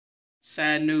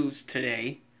sad news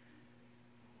today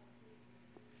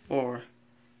for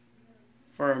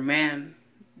a man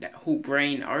who brought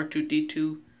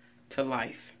R2-D2 to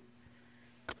life.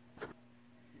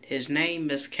 His name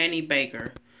is Kenny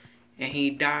Baker, and he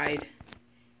died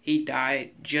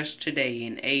just today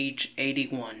in age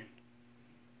 81.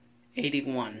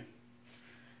 81.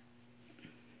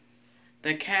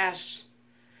 The cast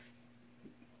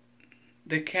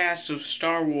of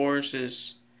Star Wars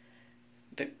is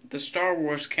the Star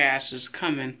Wars cast is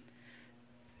coming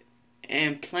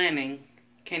and planning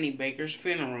Kenny Baker's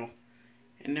funeral,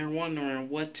 and they're wondering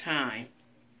what time.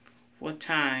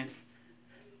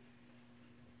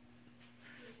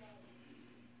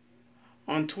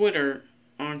 On Twitter,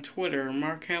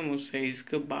 Mark Hamill says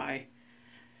goodbye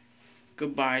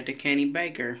to Kenny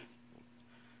Baker,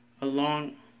 a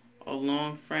long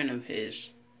friend of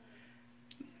his,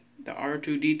 the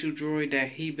R2-D2 droid that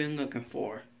he been looking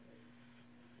for.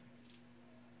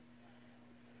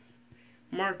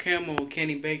 Mark Hamill and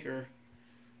Kenny Baker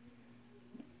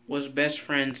was best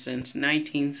friends since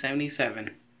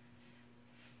 1977.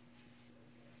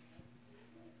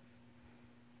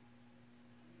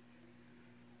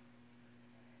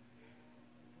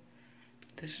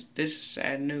 This is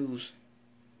sad news.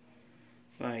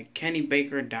 Like, Kenny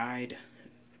Baker died.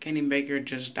 Kenny Baker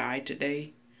just died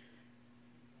today.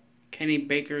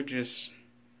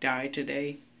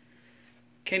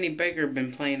 Kenny Baker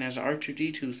been playing as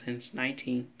R2-D2 since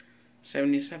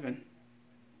 1977.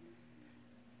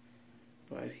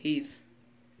 But he's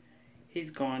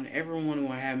gone. Everyone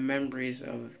will have memories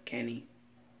of Kenny.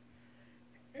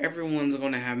 Everyone's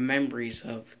gonna have memories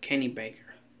of Kenny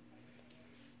Baker.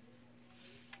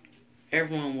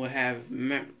 Everyone will have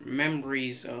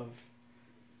memories of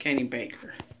Kenny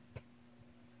Baker.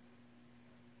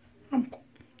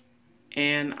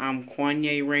 I'm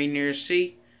Kwanye Rainier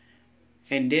C,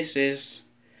 and this is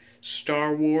the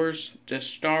Star Wars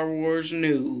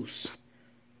News,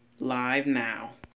 live now.